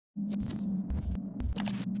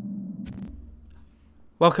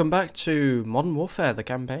Welcome back to Modern Warfare, the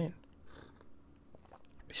campaign.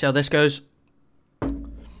 See how this goes.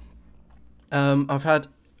 I've had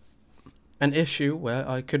an issue where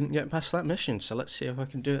I couldn't get past that mission, so let's see if I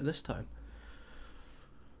can do it this time.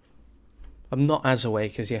 I'm not as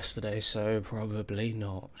awake as yesterday, so probably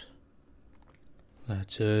not.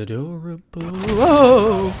 That's adorable.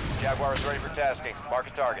 Whoa! Jaguar is ready for tasking. Mark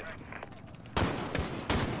a target.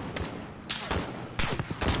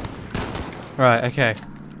 Right, okay.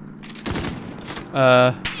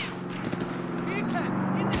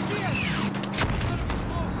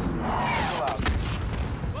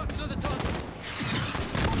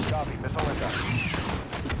 Copy. Missile inbound.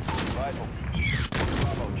 Rifle.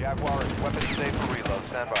 Bravo. Jaguar is weapon safe for reload.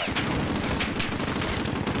 Stand by.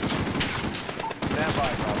 Stand by,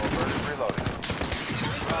 Bravo. Bird is reloading.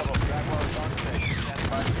 Bravo. Jaguar is on station. Standing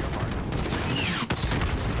by for your mark.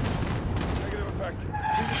 Negative effect.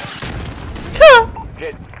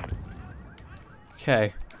 Hit.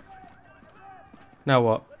 Okay. Now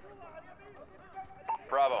what?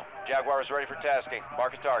 Bravo. Jaguar is ready for tasking.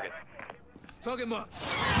 Mark a target. Target marked.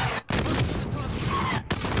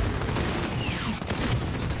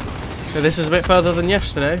 So this is a bit further than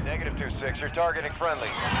yesterday. Negative 2-6. You're targeting friendly.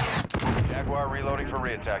 Jaguar reloading for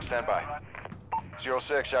reattack. Stand by.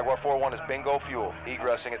 06. Jaguar 4-1 is bingo fuel.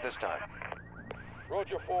 Egressing at this time.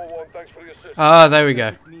 Roger 4-1. Thanks for the assist. Ah, there we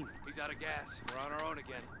go. He's out of gas. We're on our own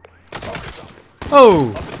again. Oh!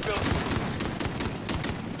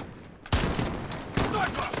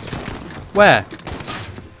 Where?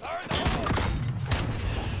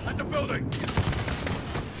 At the building.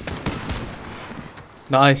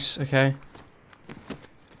 Nice, okay.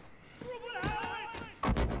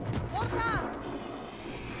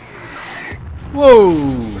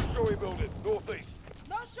 Whoa! Story building, northeast.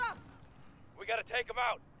 No shot! We gotta take him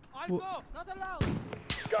out. I go! Not allowed!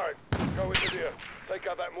 Garrett, go into here. Take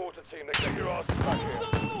out that mortar team. They get your asses back here.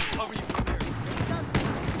 Cover you from here.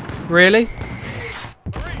 Really?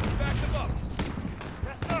 Marine, back them up.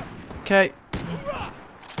 Yes, sir. Okay. Hoorah!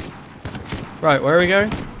 Right, where are we going?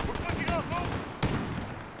 We're pushing up,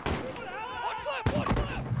 Watch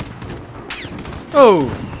left. Oh!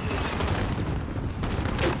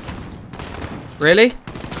 Really?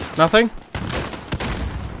 Nothing?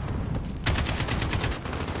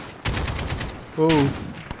 Ooh.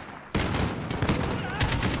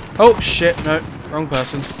 Oh shit, no, wrong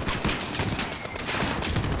person.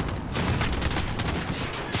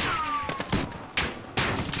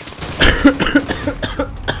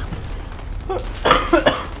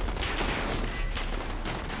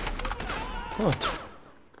 Oh.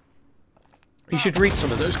 You should read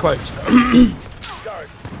some of those quotes. Garrett,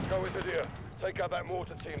 go into here. Take out that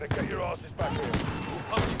mortar team. They get your asses back here.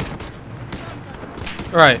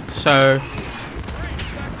 Right, so Marine,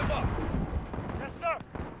 back them up. Yes, sir.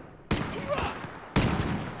 Hoorah!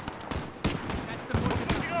 That's the mortar.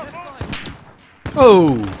 Left side.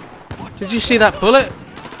 oh, did you see that bullet?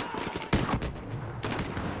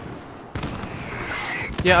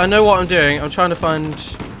 Yeah, I know what I'm doing. I'm trying to find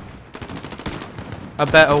a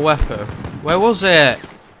better weapon. Where was it?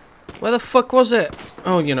 Where the fuck was it?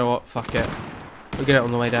 Oh, you know what? Fuck it. We'll get it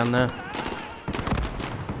on the way down there.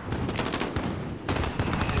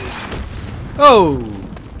 Oh!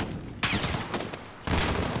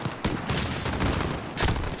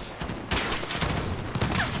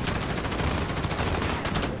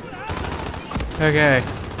 Okay.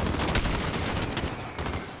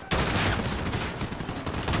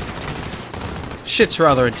 Shit's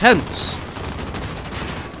rather intense.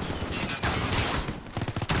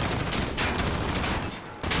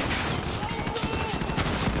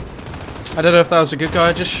 I don't know if that was a good guy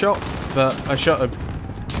I just shot, but I shot him.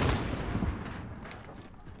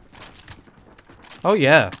 Oh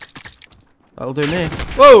yeah. That'll do me.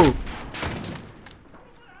 Whoa!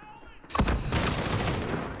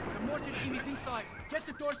 The mortar team is inside. Get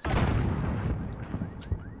the door shut.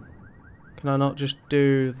 Can I not just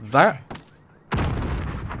do that?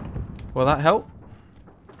 Will that help?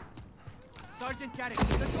 Sergeant Carrick,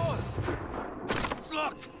 the door. It's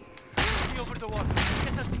locked. Get me over the wall.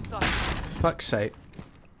 Get us inside. Fuck's sake.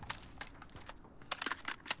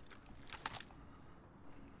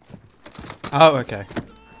 Oh, okay.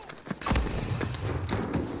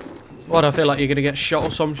 What, I feel like you're gonna get shot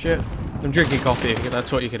or some shit? I'm drinking coffee,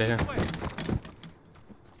 that's what you can hear.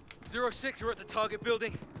 06, we're at the target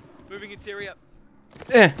building. Moving its area.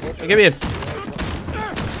 Get me in.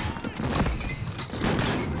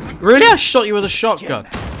 Really? I shot you with a shotgun.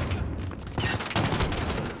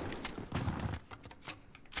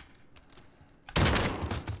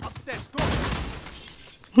 Upstairs,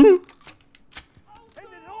 go.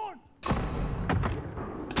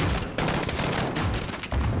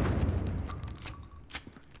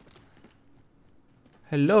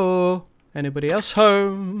 Hello? Anybody else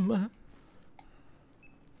home?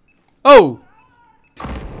 Oh!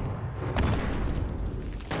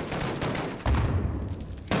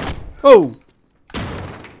 Oh!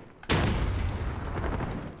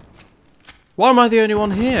 Why am I the only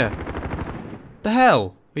one here? The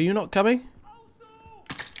hell? Are you not coming?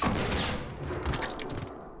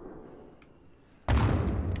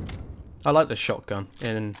 I like the shotgun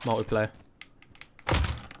in multiplayer.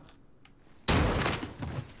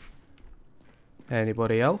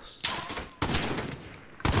 Anybody else?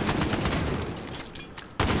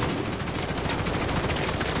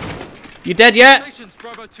 You dead yet? Stations,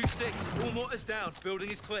 Bravo 2-6. All mortars down.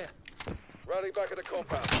 Building is clear. Rally back at the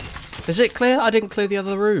compound. Is it clear? I didn't clear the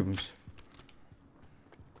other rooms.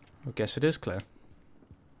 I guess it is clear.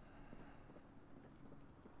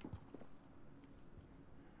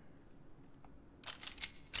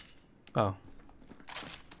 Oh.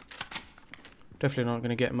 Definitely not going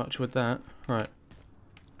to get much with that. Right.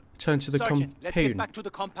 Turn to the Sergeant, let's get compound. back to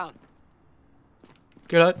the compound.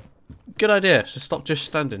 Good idea. So stop just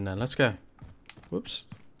standing there. Let's go. Whoops.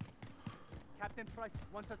 Captain Price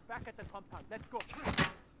wants us back at the compound. Let's go.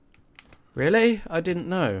 Really? I didn't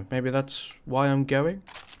know. Maybe that's why I'm going?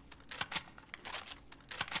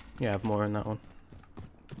 Yeah, I have more in that one.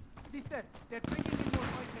 Sister, they're bringing in more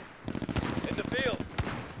items. In the field.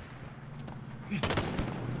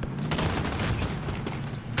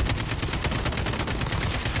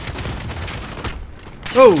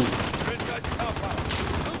 Oh! You're inside the compound.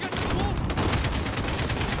 Go get to the wall.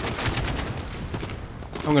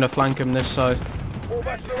 I'm going to flank him this side. Fall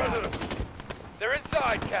back to the residence. They're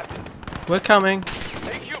inside, Captain. We're coming.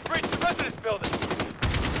 AQ breached the residence building.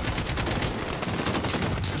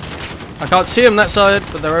 I can't see them that side,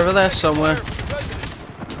 but they're over there somewhere. Fire from the residence.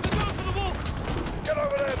 They're going for the wall. Get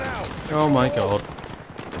over there now. Oh my god.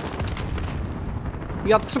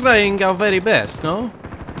 We are trying our very best, no?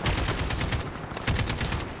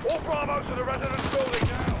 All Bravos to the residence building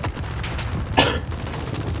now.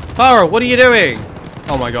 Farah, what are you doing?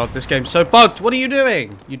 Oh my god, this game's so bugged. What are you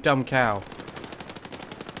doing? You dumb cow.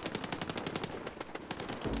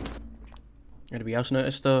 Anybody else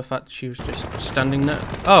notice the fact that she was just standing there?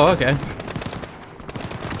 Oh, okay.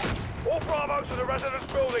 All Bravos to the residence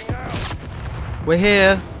building now. We're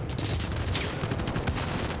here.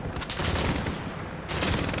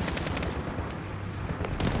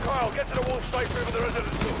 Kyle, get to the wall safe over the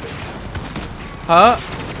residence building. Huh?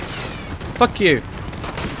 Fuck you.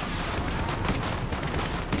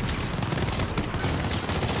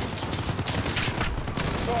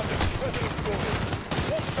 Sergeant, residence building.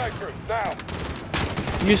 Walk safe room, now.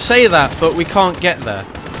 You say that, but we can't get there.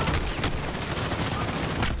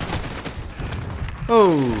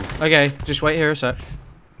 Oh, okay. Just wait here a sec.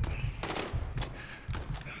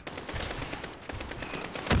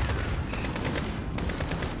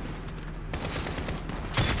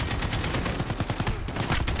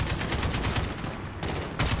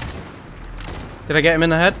 Did I get him in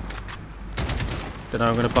the head? Don't know,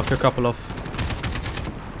 I'm gonna buck a couple off.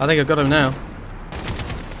 I think I got him now.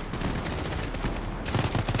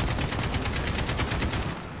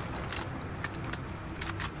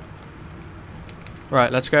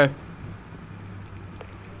 Right, let's go.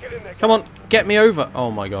 Get in there. Come on, get me over. Oh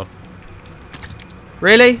my god.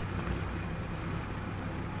 Really?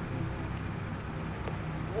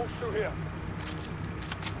 Walk through here.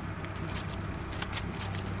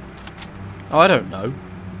 Oh, I don't know.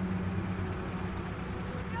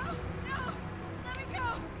 No, no! Let me go!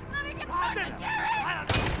 Let me get fucking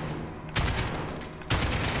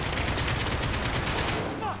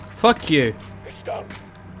Fuck you. It's done.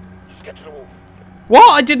 Just get to the wall.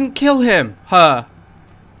 What? I didn't kill him. Her.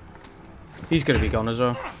 He's gonna be gone as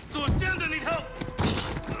well. Go down, they need help.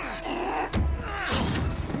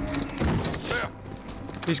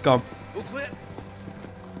 He's gone. All clear.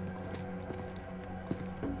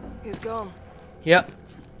 He's gone. Yep.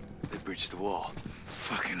 They breached the wall.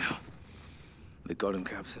 Fucking hell. They got him,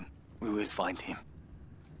 Captain. We will find him.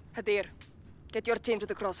 Hadir, get your team to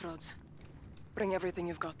the crossroads. Bring everything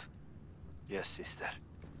you've got. Yes, sister.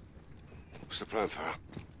 What's the plan, Farah?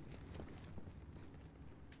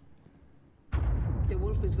 The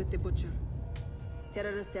wolf is with the butcher.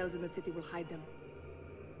 Terrorist cells in the city will hide them.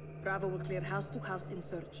 Bravo will clear house to house in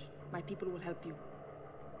search. My people will help you.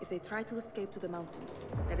 If they try to escape to the mountains,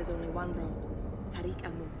 there is only one road. Tariq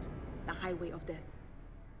al-Maut, the highway of death.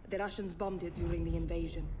 The Russians bombed it during the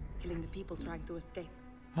invasion, killing the people trying to escape.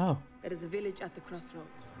 Oh. There is a village at the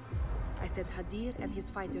crossroads. I sent Hadir and his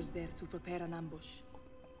fighters there to prepare an ambush.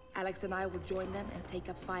 Alex and I will join them and take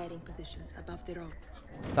up firing positions above the road.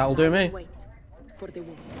 That'll Now do me. Wait for the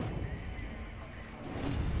wolf.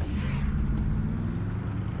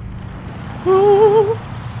 The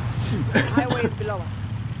highway is below us.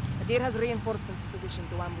 Hadir has reinforcements positioned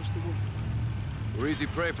to ambush the wolf. We're easy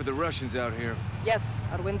prey for the Russians out here. Yes,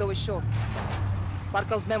 our window is short.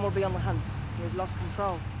 Barkov's men will be on the hunt. He has lost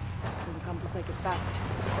control. He will come to take it back.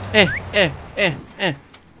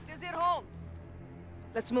 Is it home?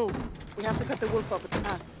 Let's move. We have to cut the wolf up at the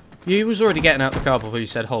pass. You was already getting out the car before you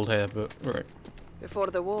said hold here, but right. Before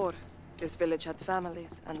the war, this village had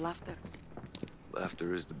families and laughter.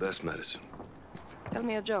 Laughter is the best medicine. Tell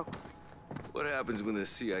me a joke. What happens when the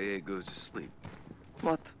CIA goes to sleep?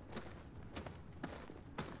 What?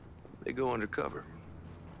 They go undercover.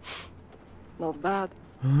 Not bad.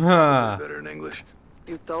 Better in English.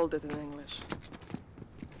 You told it in English.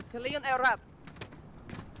 Chilean Arab.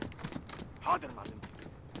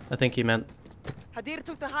 I think he meant Hadir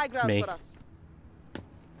took the high ground me. for us.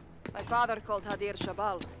 My father called Hadir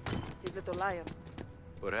Shabal, his little lion.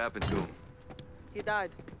 What happened to him? He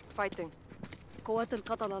died, fighting. قوات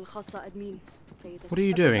القتلة الخاصة أدمين سيدة. What are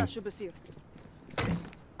you doing?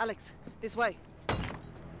 Alex, this way.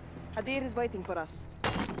 Hadir is waiting for us.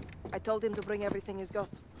 I told him to bring everything he's got.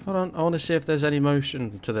 Hold on, I want to see if there's any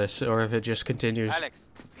motion to this, or if it just continues. Alex,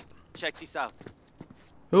 check this out.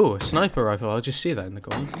 Ooh, a sniper rifle, I'll just see that in the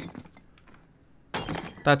corner.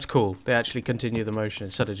 That's cool, they actually continue the motion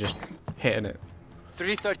instead of just hitting it.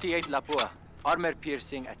 338 Lapua, armor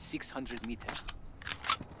piercing at 600 meters.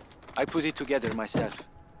 I put it together myself.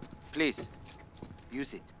 Please,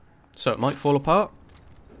 use it. So it might fall apart?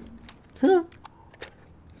 Huh?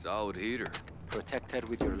 Solid heater. Protect her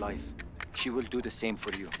with your life. She will do the same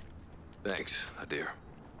for you. Thanks, Hadir.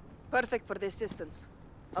 Perfect for this distance.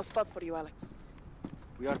 I'll spot for you, Alex.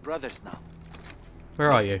 We are brothers now.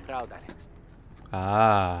 Where are you? Proud, Alex.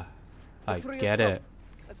 Ah, I Look through your get scope. it.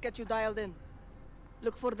 Let's get you dialed in.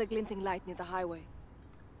 Look for the glinting light near the highway.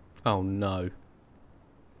 Oh no.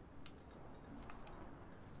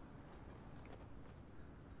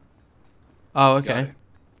 Oh, Got okay. it.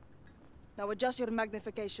 Now adjust your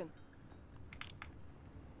magnification.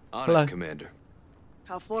 On Hello. it, Commander.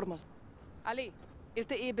 How formal. Ali,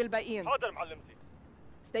 التقي بالباقيين. حاضر معلمتي.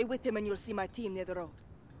 Stay with him and you'll see my team near the road.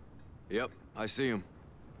 Yep, I see him.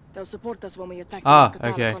 They'll support us when we attack Ah, the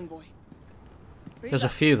Qatar okay. convoy. There's a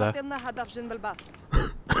few there. حطلنا هدف جنب الباص.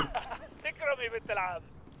 تكرمي بنت العاب.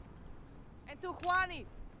 انتوا اخواني.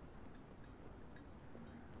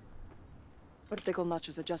 Vertical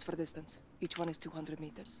notches adjust for distance. Each one is 200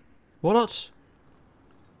 meters. What?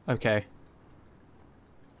 Okay.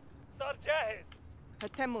 صار جاهز.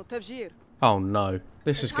 هتموا تفجير. Oh no.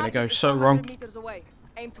 This is The gonna go target is so 400 wrong. meters away.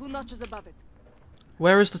 Aim 2 notches above it.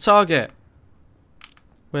 Where is the target?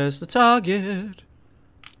 Where's the target?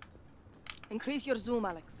 Increase your zoom,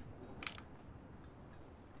 Alex.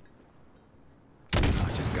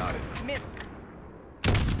 I just got it. Miss.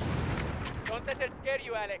 Don't let her scare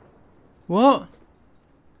you, Alex. What?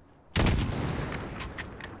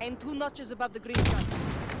 Aim 2 notches above the green gun.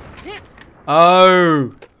 Hit!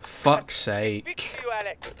 Oh, fuck's sake. Fix you,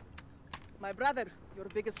 Alex. My brother, your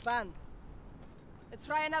biggest fan. Let's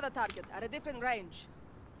try another target at a different range.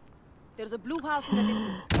 There's a blue house in the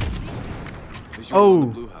distance. See? Visual on Oh.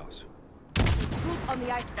 the blue house. There's fruit on the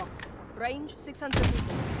icebox. Range 600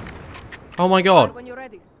 meters. Oh my Fire god. when you're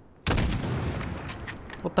ready.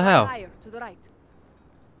 What the hell? Higher, to the right.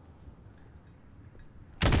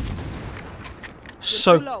 You're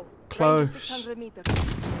So too low. close. Range 600 meters.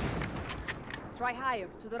 Try higher,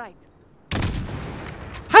 to the right.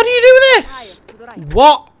 How do you do this? Higher, to the right.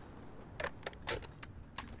 What?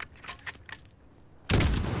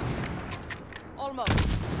 Almost.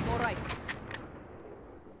 More right.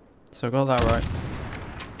 So I got that right.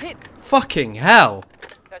 Hit. Fucking hell.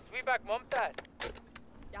 تسويبك ممتاز.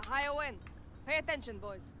 Ya higher win. Pay attention,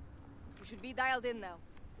 boys. You should be dialed in now.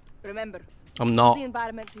 Remember, I'm use not. the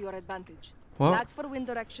environment to your advantage. What? Flags for wind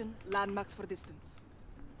direction, landmarks for distance.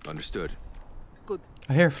 Understood. Good.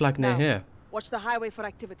 I hear a flag near Now, here. watch the highway for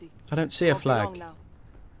activity. I don't see a Won't be long flag. now.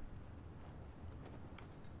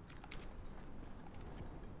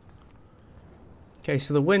 Okay,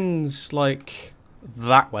 so the wind's like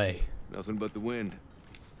that way. Nothing but the wind.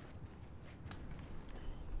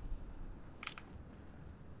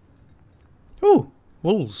 Ooh,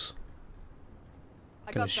 wolves.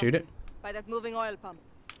 I Gonna got shoot it? something. By that moving oil pump.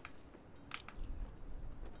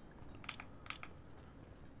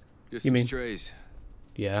 Just You some mean- strays.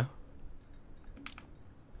 Yeah.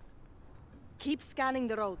 Keep scanning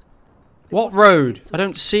the road. The What wolf will road? be I soon.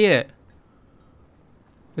 don't see it.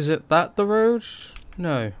 Is it that the road?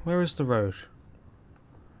 No. Where is the road?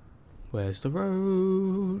 Where's the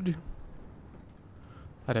road?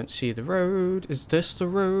 I don't see the road. Is this the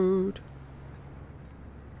road?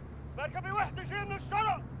 مركبي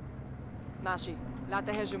Mashi, لا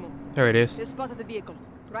تهاجموا. There it is. They spotted the vehicle.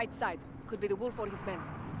 Right side. Could be the wolf or his men.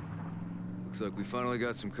 Looks like we finally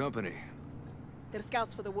got some company. They're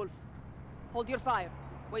scouts for the wolf. Hold your fire.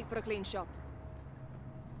 Wait for a clean shot.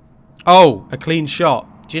 Oh, a clean shot.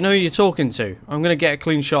 Do you know who you're talking to? I'm going to get a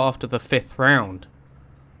clean shot after the 5th round.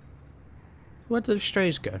 Where did the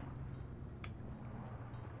strays go?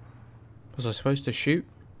 Was I supposed to shoot?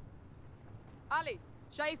 Ali,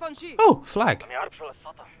 شايف on شيء. Oh, flag.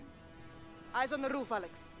 Eyes on the roof,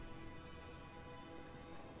 Alex.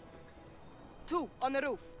 2 on the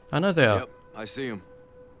roof. I know they are. Yep, I see him.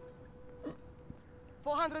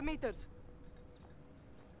 400 meters.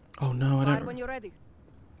 Oh no, I Fire don't. when you're ready.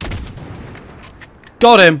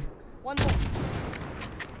 Got him. One more.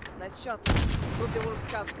 Nice shot. Prove the wolf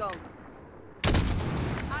scouts gone.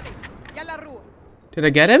 Ali, يلا نروح. Did I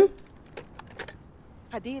get him?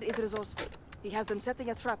 Hadir is resourceful. He has them setting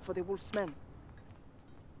a trap for the wolf's men.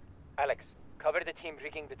 Alex, cover the team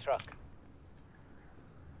rigging the truck.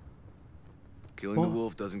 Killing What? the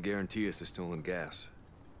wolf doesn't guarantee us a stolen gas.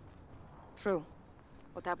 True.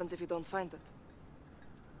 What happens if you don't find it?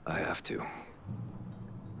 I have to.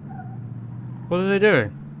 What are they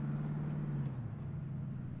doing?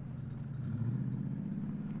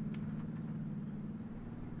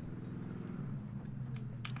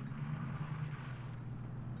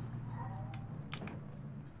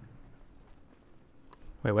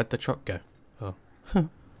 Wait, where'd the truck go? Oh. I'm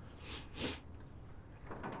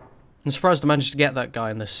surprised I managed to get that guy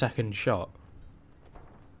in the 2nd shot.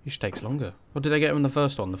 Usually takes longer. Or did I get him in the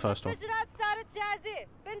first one? The first one.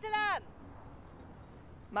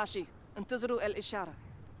 Mashi, انتظروا الإشارة.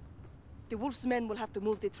 The wolf's men will have to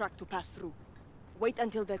move the truck to pass through. Wait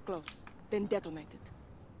until they're close, then detonate it.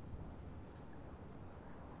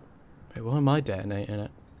 Wait, why am I detonating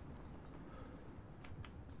it?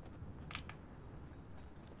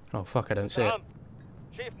 Oh fuck, I don't see it.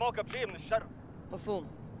 مفهوم.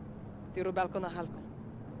 ديروا بالكم أهلكم.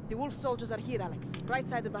 The wolf soldiers are here, Alex. Right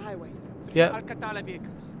side of the highway. Yeah. Al-Qatala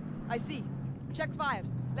vehicles. I see. Check fire.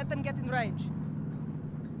 Let them get in range.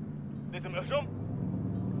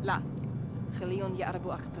 لا. خليهم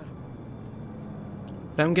يقربوا أكتر.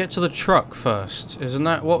 Let him get to the truck first. Isn't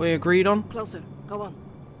that what we agreed on? Closer. Go on.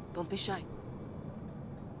 Don't be shy.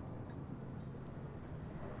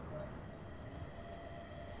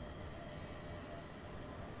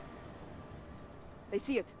 They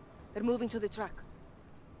see it. They're moving to the truck.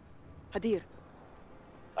 Hadir,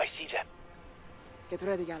 I see them. get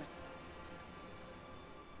ready, Alex.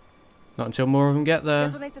 Not until more of them get there.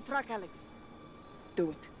 Detonate the truck, Alex.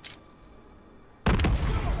 Do it.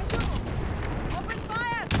 Open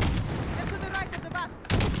fire! They're to the right of the bus.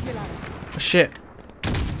 Kill Alex. Oh, shit.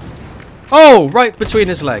 Oh, right between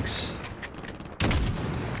his legs.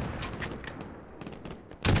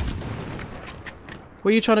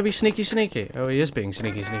 Were you trying to be sneaky sneaky? Oh, he is being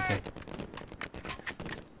sneaky sneaky.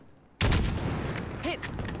 Hit!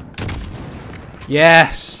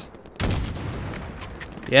 Yes!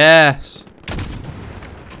 Yes!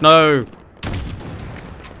 No!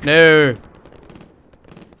 No!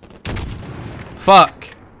 Fuck!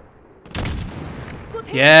 Good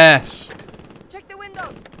hit! Yes! Check the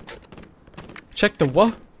windows! Check the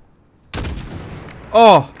what?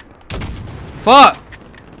 Oh! Fuck!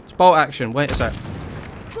 It's bolt action. Wait a sec.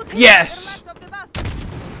 Good hit! Yes! They're left of the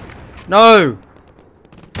bus. No!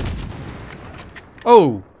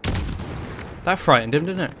 Oh! That frightened him,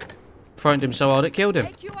 didn't it? Frightened him so hard it killed him.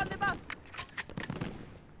 Take you on the bus.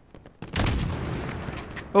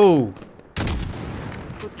 Oh!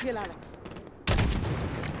 Good kill, Alex.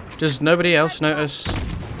 Does nobody else notice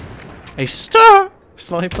a sniper?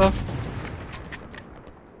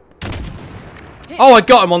 Hit. Oh, I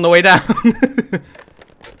got him on the way down.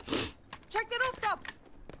 Check the rooftops.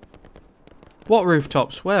 What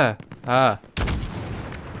rooftops? Where? Ah.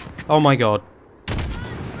 Oh my god.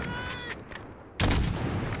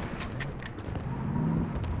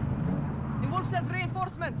 The wolf sent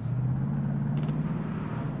reinforcements.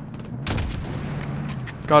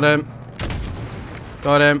 Got him.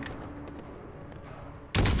 Got him.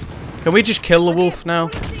 Can we just kill the wolf now?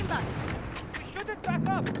 Pull your team back. Shoot it back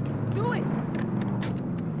up. Do it.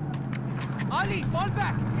 Ali, fall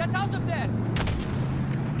back! Get out of there!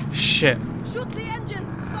 Shit. Shoot the engines.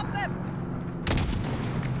 Stop them.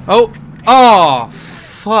 Oh. Oh,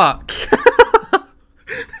 fuck.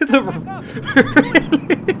 Really?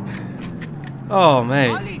 Oh, mate.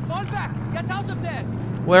 Ali, fall back! Get out of there!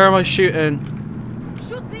 Where am I shooting?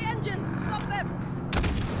 Shoot the engines. Stop them.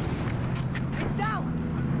 It's down.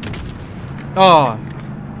 Oh.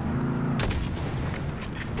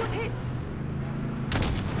 Good hit.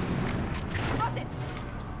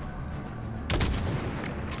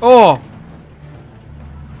 Oh!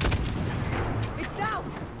 It's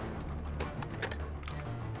down!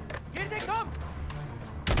 Here they come!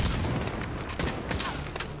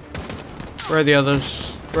 Where are the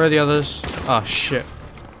others? Where are the others? Oh shit.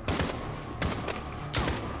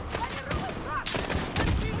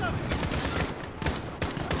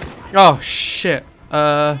 Oh shit.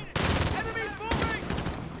 Ah!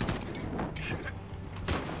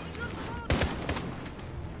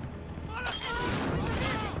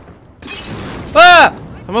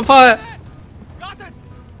 I'm on fire!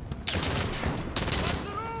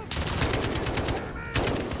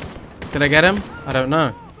 Did I get him? I don't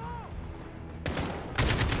know.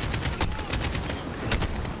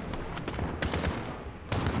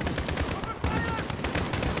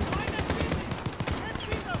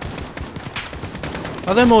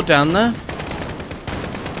 Are there more down there?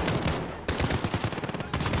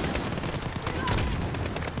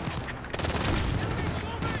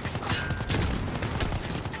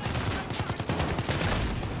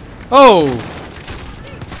 Oh!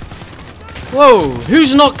 Whoa!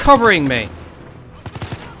 Who's not covering me?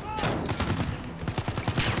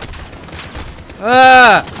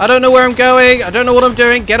 Ah! I don't know where I'm going. I don't know what I'm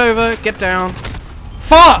doing. Get over. Get down.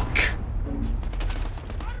 Fuck!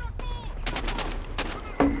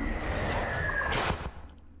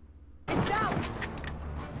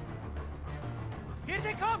 Here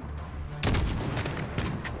they come!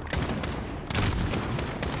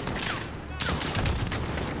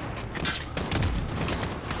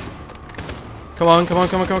 Come on, come on,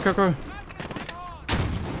 come on, come on, come on.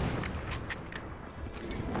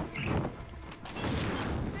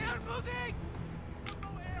 They are moving!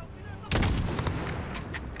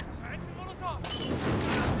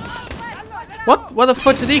 What? Where the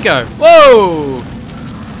fuck did he go? Whoa!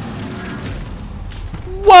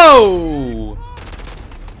 Whoa!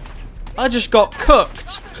 I just got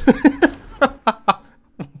cooked.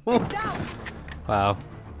 Wow.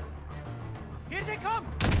 Here they come!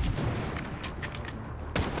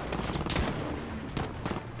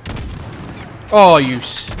 Oh, you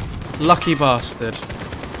lucky bastard.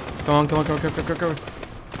 Come on, come on, come on, come on, come on, come on.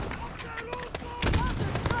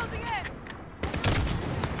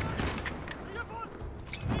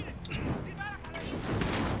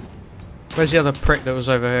 Where's the other prick that was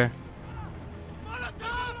over here?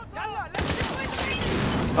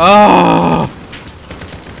 Oh!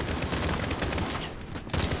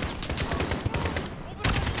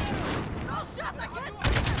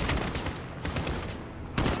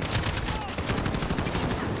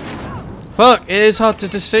 Fuck, it is hard to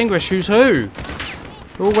distinguish who's who.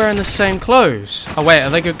 They're all wearing the same clothes. Oh wait, are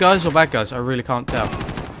they good guys or bad guys? I really can't tell.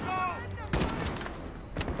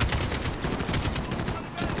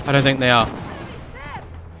 I don't think they are.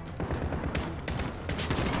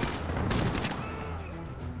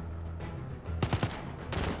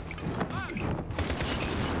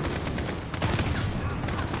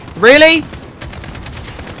 Really?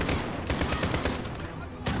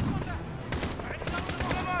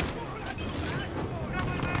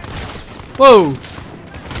 Whoa!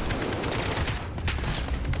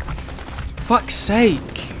 Fuck's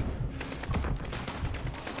sake!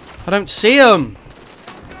 I don't see him!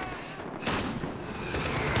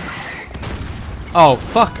 Oh,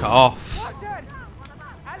 fuck off.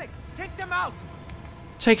 Alex, take them out!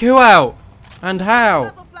 Take who out? And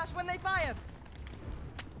how?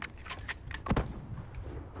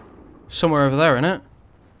 Somewhere over there, innit?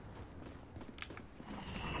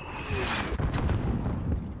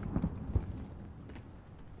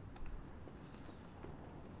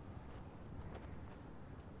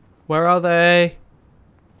 Where are they?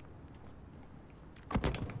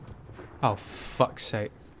 Oh, fuck's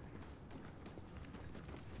sake.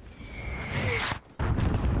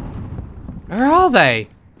 Where are they?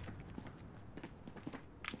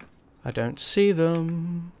 I don't see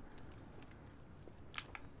them.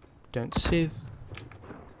 Don't see.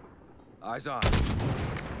 Eyes on.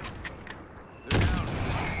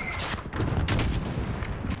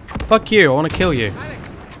 Fuck you, I want to kill you.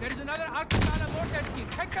 Alex, there is another Al-Qaeda mortar team.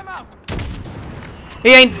 Take them out!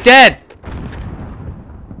 He ain't dead!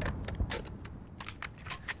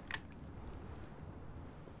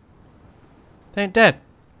 They ain't dead.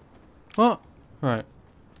 What? Right.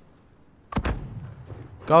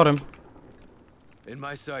 Got him. In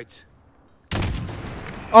my sights.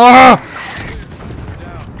 Oh!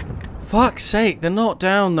 Fuck's sake, they're not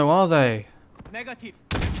down though, are they? Negative.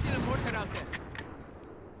 There's still a mortar out there.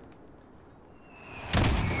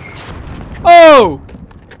 Oh!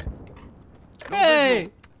 No Hey!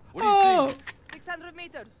 visual. What do you see? 600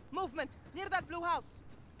 meters. Movement. Near that blue house.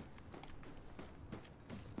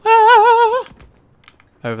 Ah!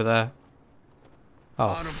 Over there.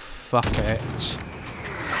 Oh, fuck it.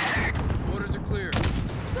 Orders are clear.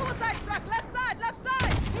 Suicide truck, left side, left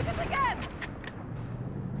side! Hit it again!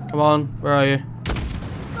 Come on, where are you?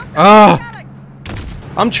 Stop Ah! Alex!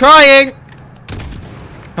 I'm trying!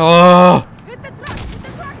 Oh! Hit the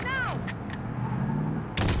truck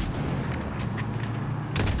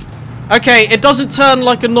now! Okay, it doesn't turn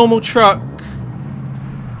like a normal truck.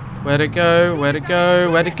 Where'd it go? Where'd it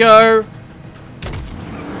go? Where'd it go?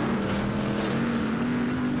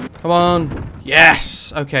 Come on.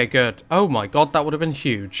 Yes! Okay, good. Oh my god, that would have been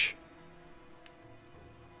huge.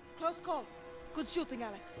 Close call. Good shooting,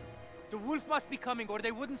 Alex. The wolf must be coming, or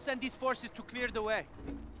they wouldn't send these forces to clear the way.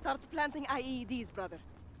 Start planting IEDs, brother.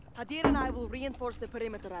 Hadir and I will reinforce the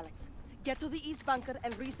perimeter, Alex. Get to the east bunker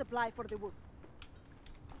and resupply for the wolf.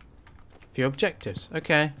 Few objectives.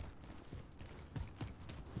 Okay.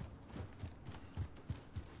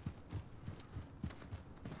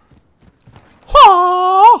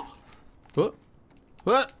 What?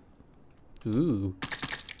 What? Ooh.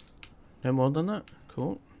 No more than that?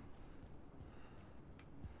 Cool.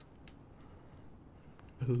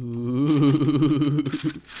 Ooh.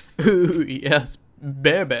 Ooh, yes,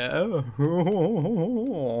 baby.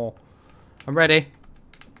 I'm ready.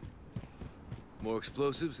 More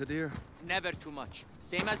explosives, Hadir? Never too much.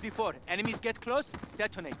 Same as before. Enemies get close,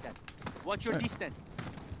 detonate them. Watch your distance.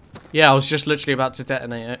 Yeah, I was just literally about to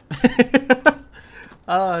detonate it.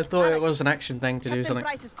 Oh, I thought it was an action thing to do Captain something.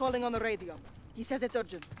 Price is calling on the radio. He says it's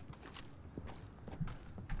urgent.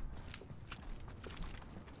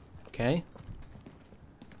 Okay.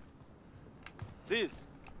 Please.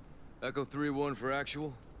 Echo 3-1 for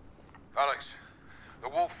actual. Alex, the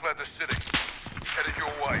wolf fled the city. Headed your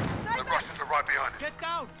way. The Russians are right behind it. Get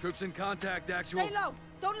down! Troops in contact, actual. Stay low.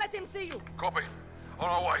 Don't let him see you. Copy. On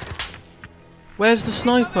our way. Where's the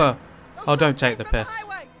sniper? Those Oh, don't shots take the came from piss.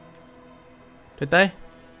 highway. Did they?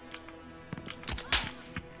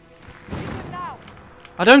 Hit him now.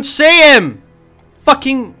 I don't see him!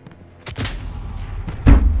 Fucking...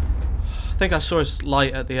 I think I saw his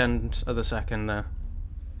light at the end of the second there.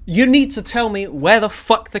 You need to tell me where the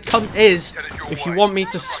fuck the cunt is if you want me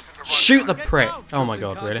to shoot the prick. Oh my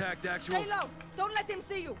god, really? Stay low. Don't let him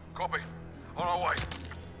see you. Copy. On our way.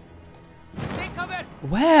 Stay covered!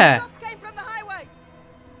 Where? Shots came from the highway.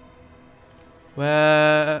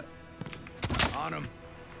 Where? On him.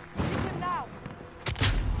 Hit him now.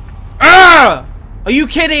 Ah! Are you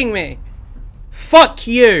kidding me? Fuck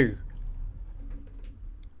you!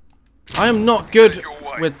 I am not good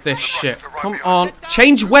with this shit. Come on.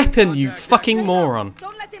 Change weapon, you fucking moron.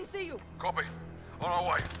 Don't let him see you. Copy. On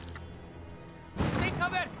our way. Stay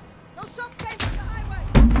covered! Those shots came from the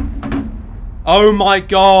highway. Oh my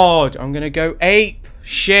god. I'm gonna go ape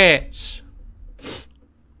shit. He's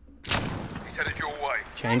headed your way.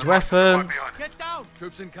 Change Right weapon. behind it. Get down!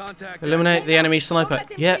 Troops in contact. Eliminate the enemy sniper.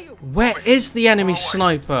 Yeah, where is the enemy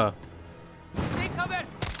sniper? Stay covered!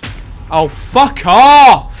 Oh, fuck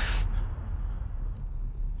off!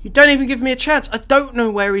 You don't even give me a chance. I don't know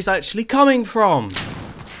where he's actually coming from.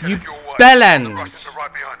 You Headed your way. bellend. The Russians are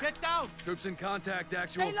right behind it. Get down! Troops in contact,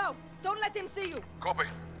 actual. Stay low. Don't let him see you. Copy.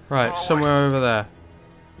 Right, somewhere over there.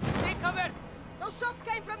 Stay covered! Those shots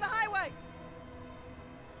came from the highway.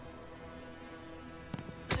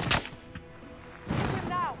 Hit him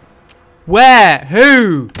now. Where?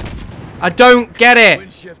 Who? I don't get it.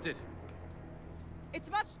 Wind shifted. It's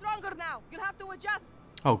much stronger now. You'll have to adjust.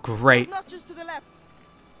 Oh, great. Not just to the left.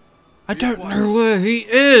 I don't know where he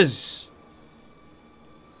is.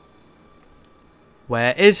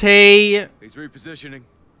 Where is he? He's repositioning.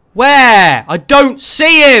 Where? I don't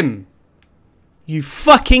see him. You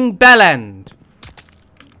fucking bellend.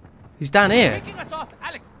 He's down here. Taking us off!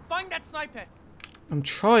 Alex, find that sniper! I'm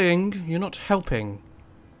trying. You're not helping.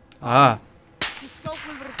 Ah. His scope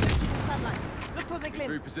will reflect the sunlight. Look for the He's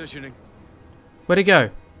glint. repositioning. Where'd he go?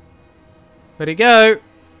 Where'd he go?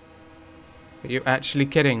 Are you actually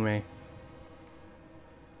kidding me?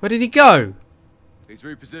 Where did he go? He's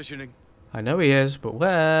repositioning. I know he is, but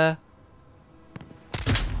where?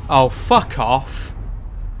 Oh, fuck off.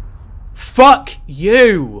 Fuck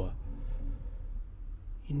you.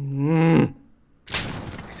 Mm. He's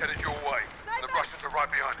headed your way. The Russians are right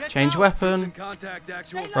behind it. Get Change down. Troops in weapon. contact,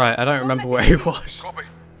 actual. Stay low. Right, I don't remember where he was. Copy.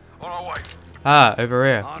 On our way. Ah, over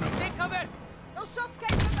here. On him. Stay covered! Those shots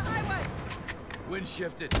came from the highway. Wind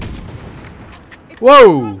shifted. It's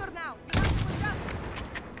Whoa. much stronger now. You'll have to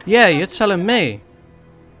adjust. Yeah, you're telling me.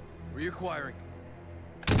 Reacquiring.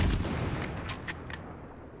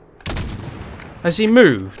 Has he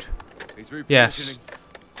moved? He's repositioning. Yes.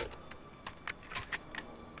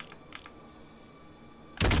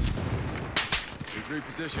 He's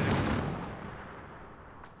repositioning.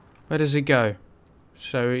 Where does he go?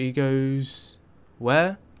 So he goes...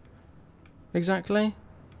 where? Exactly?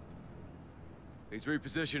 He's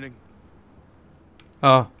repositioning.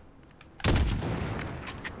 Oh.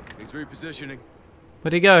 He's repositioning.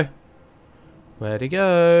 Where'd he go? Where'd he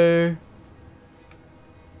go?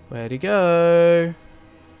 Where'd he go?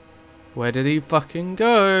 Where did he fucking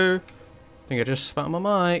go? I think I just spat on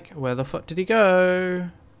my mic. Where the fuck did he go?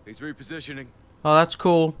 He's repositioning. Oh, that's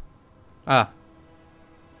cool. Ah.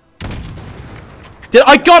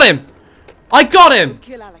 I got him! I got him! Good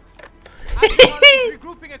kill, Alex.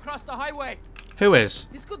 Regrouping across the highway. Who is?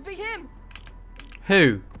 This could be him.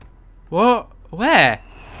 Who? What? Where?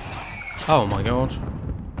 Oh my god.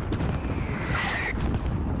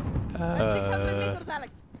 At 600 meters,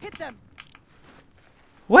 Alex. Hit them.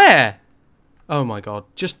 Where? Oh my god.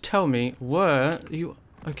 Just tell me where you...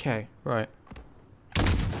 Okay, right.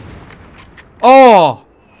 Oh!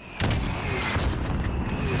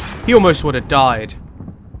 He almost would have died.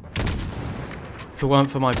 If it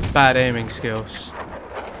weren't for my bad aiming skills.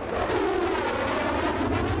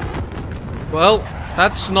 Well,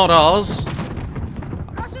 that's not ours.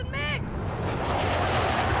 Russian mix.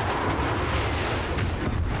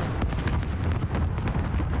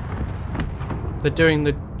 They're doing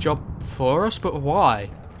the job for us, but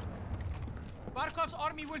why? Barkov's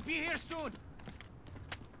army will be here soon.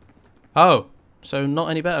 Oh, so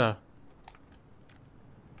not any better.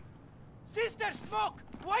 Sister, smoke!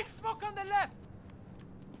 White smoke on the left!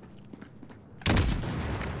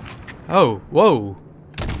 Oh, whoa.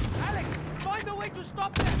 Alex, find a way to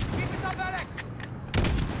stop them! Keep it up, Alex!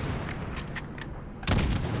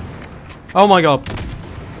 Oh my god.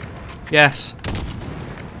 Yes.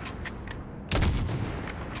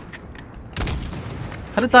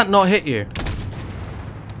 How did that not hit you?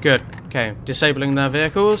 Good. Okay, disabling their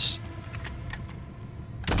vehicles.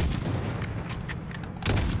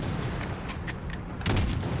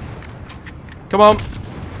 Come on.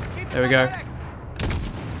 There we go.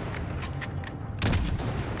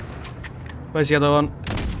 Where's the other one?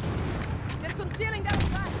 They're concealing their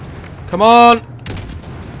tracks. Come on.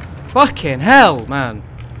 Fucking hell, man.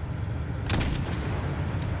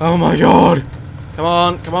 Oh my god. Come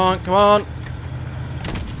on, come on, come on.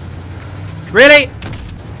 Really?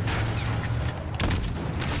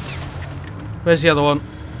 Where's the other one?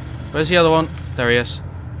 Where's the other one? There he is.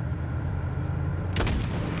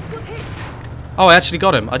 Good hit. Oh, I actually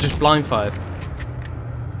got him. I just blind fired.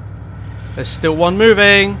 There's still one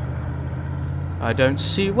moving. I don't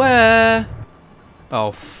see where.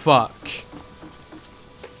 Oh, fuck.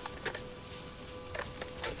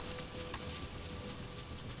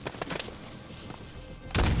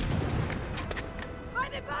 By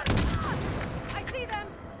the bar. I see them.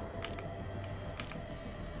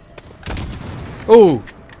 Oh.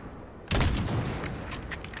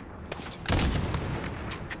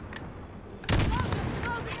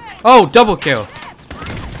 Oh, double kill.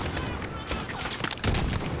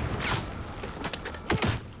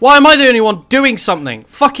 Why am I the only one doing something?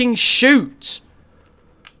 Fucking shoot.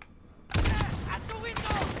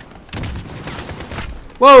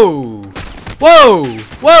 Whoa. Whoa.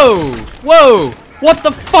 Whoa. Whoa. What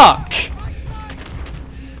the fuck?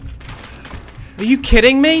 Are you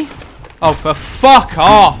kidding me? Oh, for fuck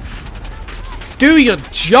off. Do your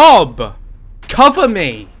job. Cover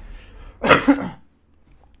me.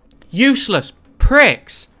 Useless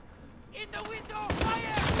pricks.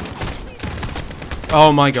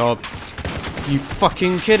 Oh my god. You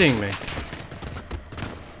fucking kidding me?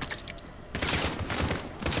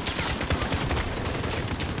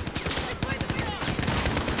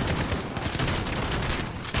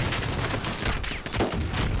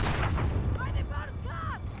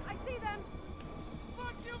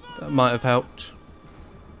 That might have helped.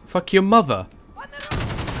 Fuck your mother.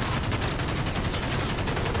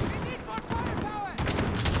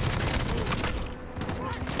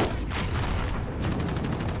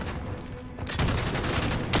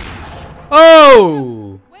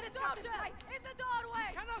 Oh! Where is Roger? In the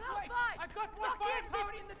doorway. Cannot Close wait. by. I've got more Block the firepower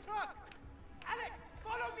exits. in the truck. Alex,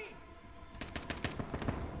 follow me.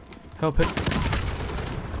 Help it.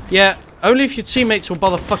 Yeah, only if your teammates will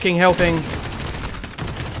bother fucking helping.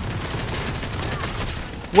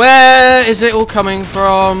 Where is it all coming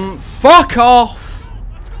from? Fuck off!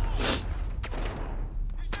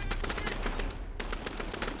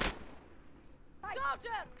 Soldier,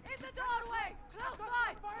 in the doorway. Close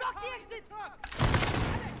by. Block the exits.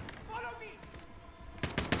 Alex, follow me.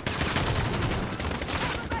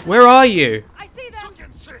 Where are you? I see them.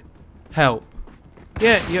 Help.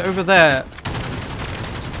 Yeah, you're over there.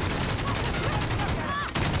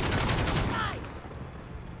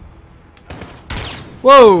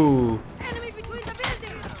 Whoa! Enemy between the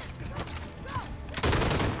buildings!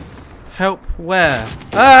 Help where?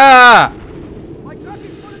 Ah! My truck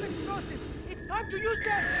is full of explosives. It's time to use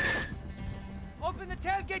them. Open the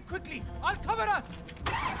tailgate quickly. I'll cover us.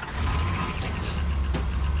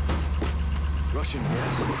 Russian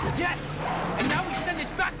gas. Yes. And now we send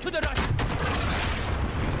it back to the Russians.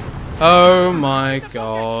 Oh my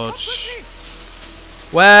god.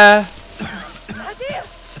 Where? Hadir!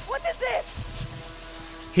 What is this?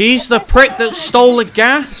 He's the prick that stole the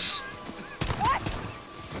gas? What?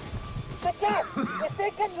 The gas! If they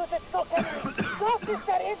can use it, so can we. Go,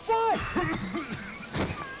 sister, inside!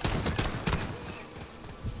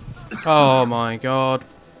 Oh my god.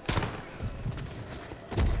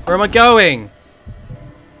 Where am I going?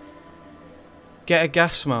 Get a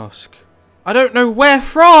gas mask. I don't know where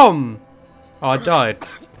from! Oh, I died.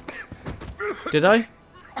 Did I?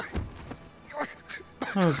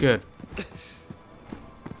 Oh, good.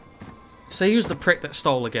 So he was the prick that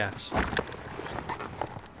stole the gas.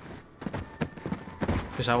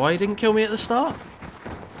 Is that why he didn't kill me at the start?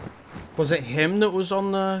 Was it him that was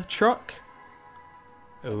on the truck?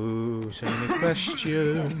 Oh, so many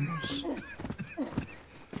questions.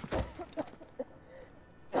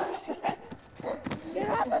 Get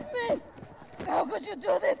off of me! How could you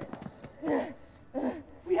do this?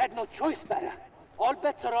 We had no choice, Mara. All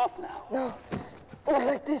bets are off now. No, not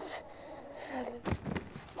like this.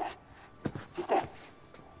 Sister.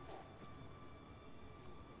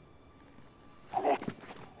 Alex.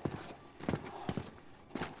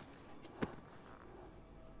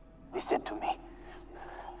 Listen to me.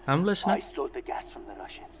 I'm I listening. stole the gas from the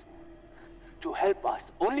Russians. To help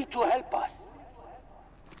us. Only to help us.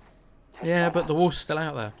 Yeah, but the wall's still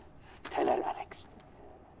out there. Tell her, Alex.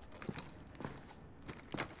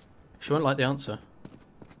 She won't like the answer.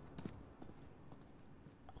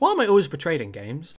 Why am I always betrayed in games?